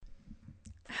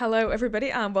Hello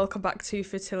everybody and welcome back to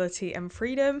Fertility and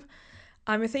Freedom.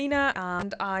 I'm Athena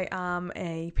and I am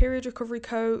a period recovery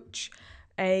coach,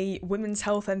 a women's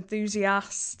health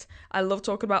enthusiast. I love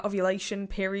talking about ovulation,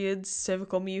 periods,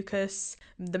 cervical mucus,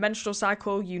 the menstrual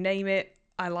cycle, you name it.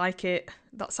 I like it.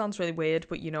 That sounds really weird,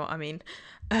 but you know what I mean.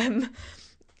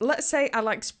 Let's say I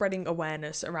like spreading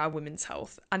awareness around women's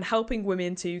health and helping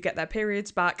women to get their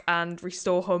periods back and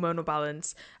restore hormonal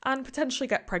balance and potentially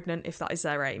get pregnant if that is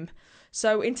their aim.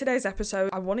 So in today's episode,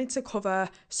 I wanted to cover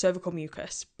cervical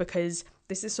mucus because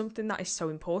this is something that is so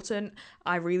important.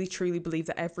 I really truly believe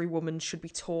that every woman should be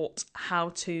taught how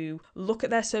to look at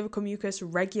their cervical mucus,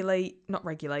 monitor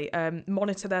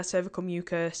their cervical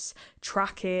mucus,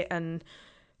 track it and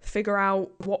figure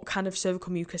out what kind of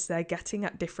cervical mucus they're getting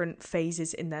at different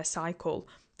phases in their cycle.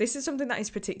 This is something that is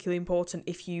particularly important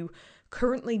if you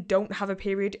currently don't have a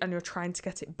period and you're trying to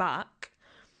get it back.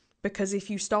 Because if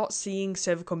you start seeing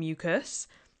cervical mucus,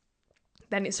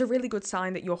 then it's a really good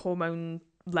sign that your hormone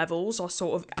levels are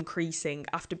sort of increasing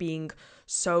after being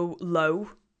so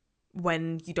low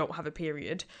when you don't have a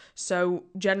period. So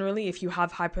generally, if you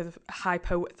have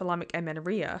hypothalamic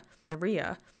amenorrhea,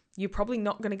 you're probably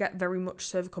not going to get very much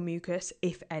cervical mucus,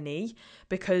 if any,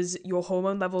 because your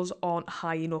hormone levels aren't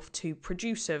high enough to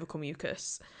produce cervical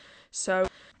mucus. So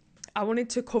I wanted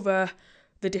to cover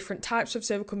the different types of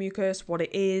cervical mucus, what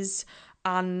it is,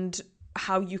 and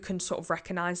how you can sort of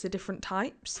recognize the different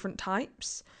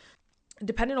types.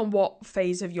 Depending on what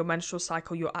phase of your menstrual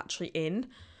cycle you're actually in,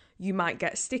 you might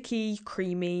get sticky,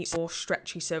 creamy, or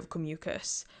stretchy cervical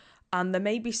mucus. And there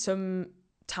may be some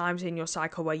times in your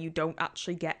cycle where you don't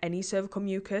actually get any cervical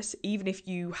mucus, even if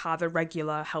you have a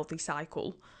regular healthy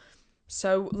cycle.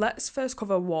 So let's first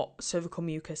cover what cervical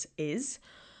mucus is.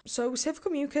 So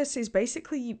cervical mucus is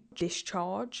basically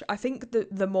discharge. I think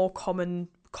that the more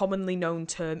commonly known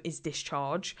term is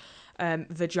discharge,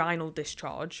 vaginal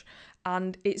discharge.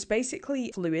 And it's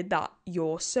basically fluid that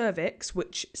your cervix,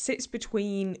 which sits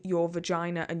between your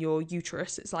vagina and your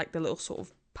uterus, it's like the little sort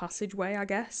of passageway, I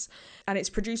guess, and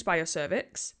it's produced by your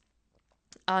cervix.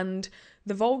 And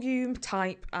the volume,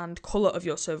 type, and colour of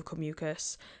your cervical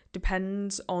mucus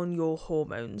depends on your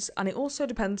hormones, and it also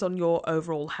depends on your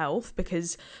overall health,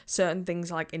 because certain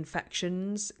things like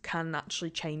infections can actually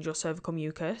change your cervical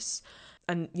mucus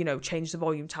and, you know, change the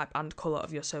volume, type, and colour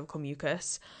of your cervical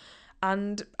mucus.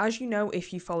 And as you know,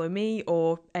 if you follow me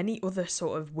or any other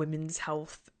sort of women's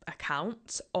health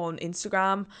account on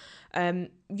Instagram,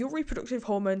 your reproductive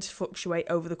hormones fluctuate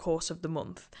over the course of the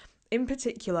month. In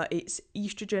particular, it's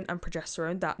estrogen and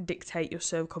progesterone that dictate your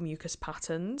cervical mucus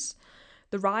patterns.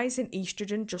 The rise in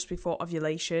estrogen just before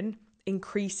ovulation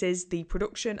increases the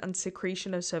production and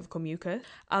secretion of cervical mucus,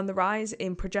 and the rise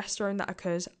in progesterone that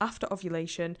occurs after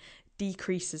ovulation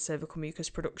decreases cervical mucus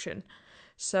production.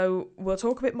 So we'll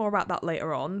talk a bit more about that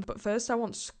later on, but first I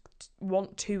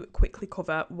want to quickly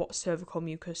cover what cervical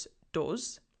mucus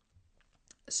does.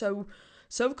 So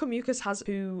cervical mucus has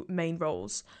two main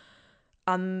roles,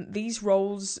 and these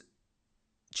roles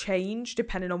change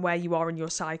depending on where you are in your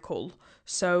cycle.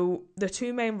 So the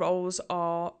two main roles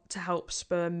are to help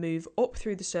sperm move up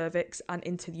through the cervix and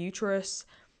into the uterus,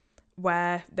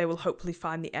 where they will hopefully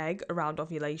find the egg around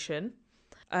ovulation.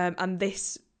 And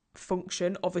this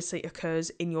function obviously occurs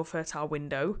in your fertile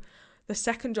window. The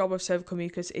second job of cervical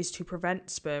mucus is to prevent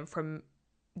sperm from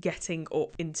getting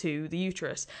up into the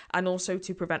uterus, and also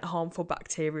to prevent harmful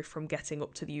bacteria from getting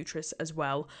up to the uterus as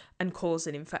well and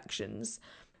causing infections.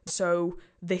 So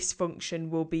this function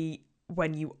will be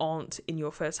when you aren't in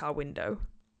your fertile window.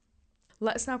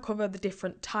 Let's now cover the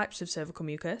different types of cervical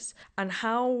mucus and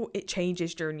how it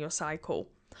changes during your cycle.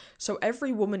 So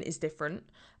every woman is different,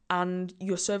 and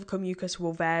your cervical mucus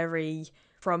will vary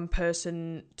from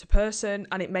person to person,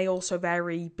 and it may also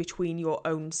vary between your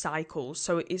own cycles.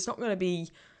 So it's not going to be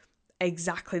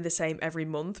exactly the same every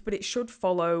month, but it should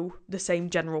follow the same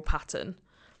general pattern.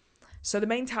 So the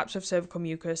main types of cervical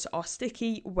mucus are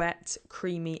sticky, wet,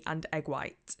 creamy, and egg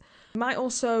white. You might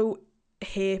also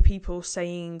hear people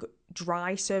saying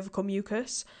dry cervical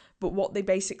mucus, but what they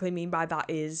basically mean by that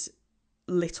is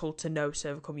little to no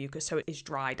cervical mucus, so it is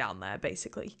dry down there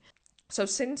basically. So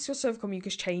since your cervical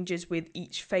mucus changes with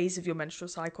each phase of your menstrual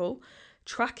cycle,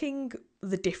 tracking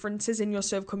the differences in your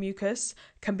cervical mucus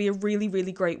can be a really,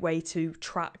 really great way to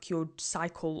track your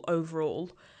cycle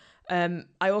overall.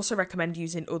 I also recommend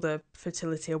using other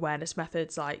fertility awareness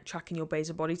methods like tracking your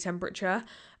basal body temperature,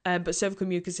 but cervical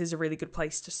mucus is a really good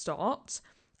place to start.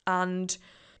 And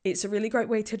It's a really great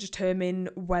way to determine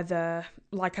whether,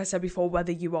 like I said before,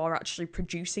 whether you are actually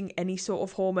producing any sort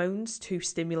of hormones to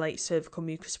stimulate cervical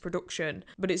mucus production.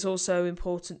 But it's also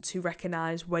important to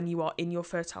recognise when you are in your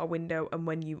fertile window and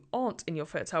when you aren't in your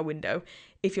fertile window,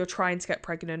 if you're trying to get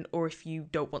pregnant or if you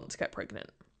don't want to get pregnant.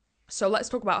 So let's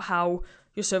talk about how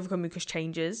your cervical mucus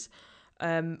changes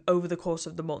over the course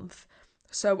of the month.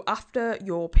 So after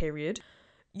your period,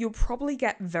 you'll probably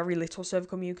get very little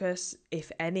cervical mucus,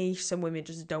 if any. Some women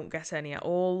just don't get any at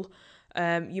all.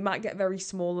 You might get very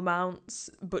small amounts,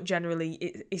 but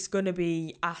generally it's going to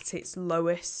be at its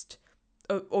lowest,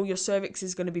 or your cervix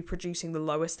is going to be producing the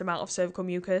lowest amount of cervical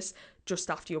mucus just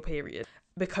after your period,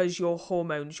 because your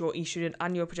hormones, your estrogen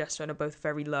and your progesterone, are both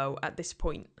very low at this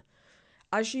point.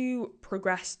 As you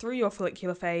progress through your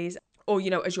follicular phase, or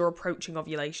as you're approaching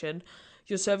ovulation,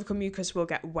 your cervical mucus will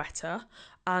get wetter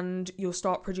and you'll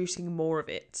start producing more of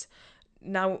it.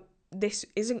 Now, this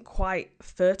isn't quite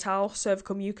fertile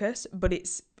cervical mucus, but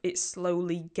it's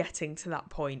slowly getting to that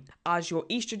point as your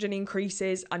estrogen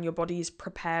increases and your body is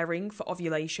preparing for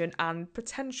ovulation and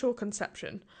potential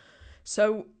conception.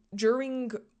 So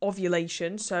during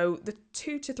ovulation, so the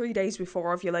 2 to 3 days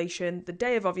before ovulation, the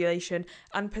day of ovulation,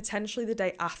 and potentially the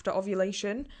day after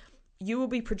ovulation, you will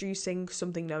be producing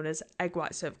something known as egg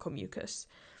white cervical mucus.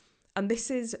 And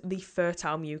this is the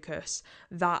fertile mucus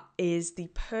that is the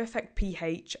perfect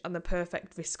pH and the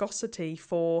perfect viscosity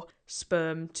for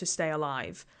sperm to stay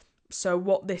alive. So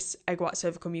what this egg white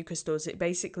cervical mucus does, it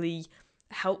basically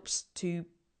helps to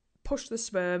push the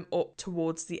sperm up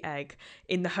towards the egg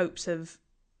in the hopes of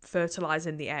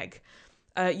fertilizing the egg.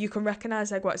 You can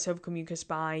recognize egg white cervical mucus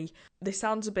by, this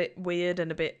sounds a bit weird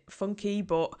and a bit funky,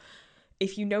 but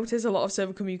if you notice a lot of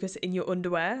cervical mucus in your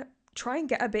underwear, try and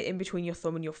get a bit in between your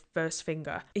thumb and your first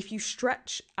finger. If you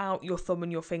stretch out your thumb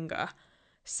and your finger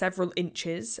several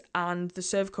inches and the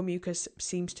cervical mucus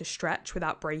seems to stretch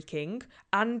without breaking,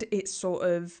 and it's sort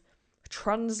of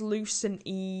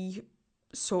translucent-y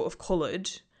sort of coloured,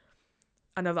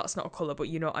 I know that's not a colour, but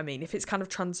you know what I mean. If it's kind of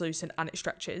translucent and it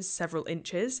stretches several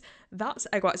inches, that's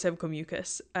egg white cervical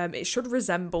mucus. It should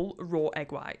resemble raw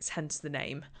egg whites, hence the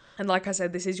name. And like I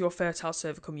said, this is your fertile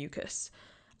cervical mucus.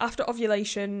 After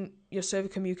ovulation, your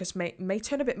cervical mucus may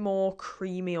turn a bit more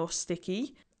creamy or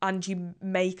sticky, and you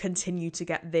may continue to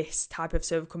get this type of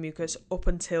cervical mucus up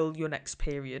until your next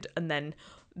period, and then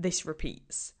this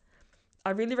repeats.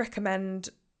 I really recommend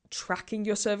tracking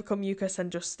your cervical mucus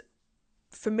and just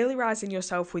familiarising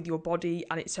yourself with your body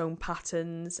and its own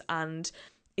patterns. And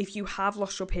if you have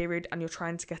lost your period and you're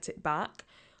trying to get it back,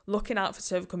 looking out for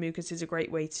cervical mucus is a great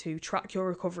way to track your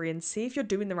recovery and see if you're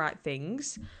doing the right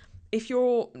things. If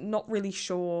you're not really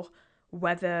sure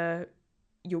whether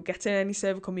you're getting any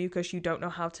cervical mucus, you don't know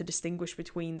how to distinguish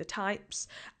between the types,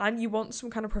 and you want some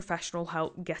kind of professional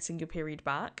help getting your period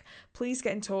back, please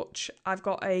get in touch. I've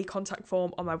got a contact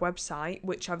form on my website,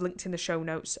 which I've linked in the show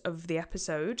notes of the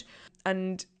episode,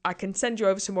 and I can send you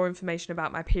over some more information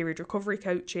about my period recovery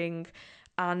coaching.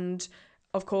 And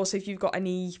of course, if you've got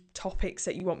any topics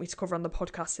that you want me to cover on the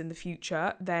podcast in the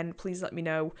future, then please let me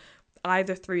know,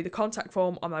 either through the contact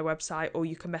form on my website or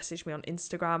you can message me on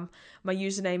Instagram. My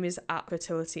username is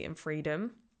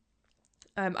 @fertilityandfreedom.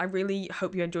 I really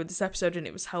hope you enjoyed this episode and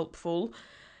it was helpful.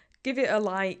 Give it a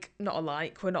like, not a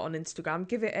like, we're not on Instagram.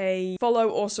 Give it a follow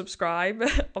or subscribe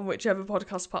on whichever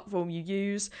podcast platform you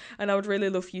use. And I would really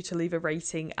love for you to leave a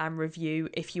rating and review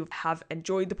if you have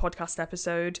enjoyed the podcast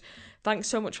episode. Thanks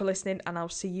so much for listening, and I'll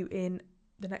see you in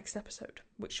the next episode,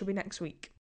 which should be next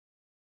week.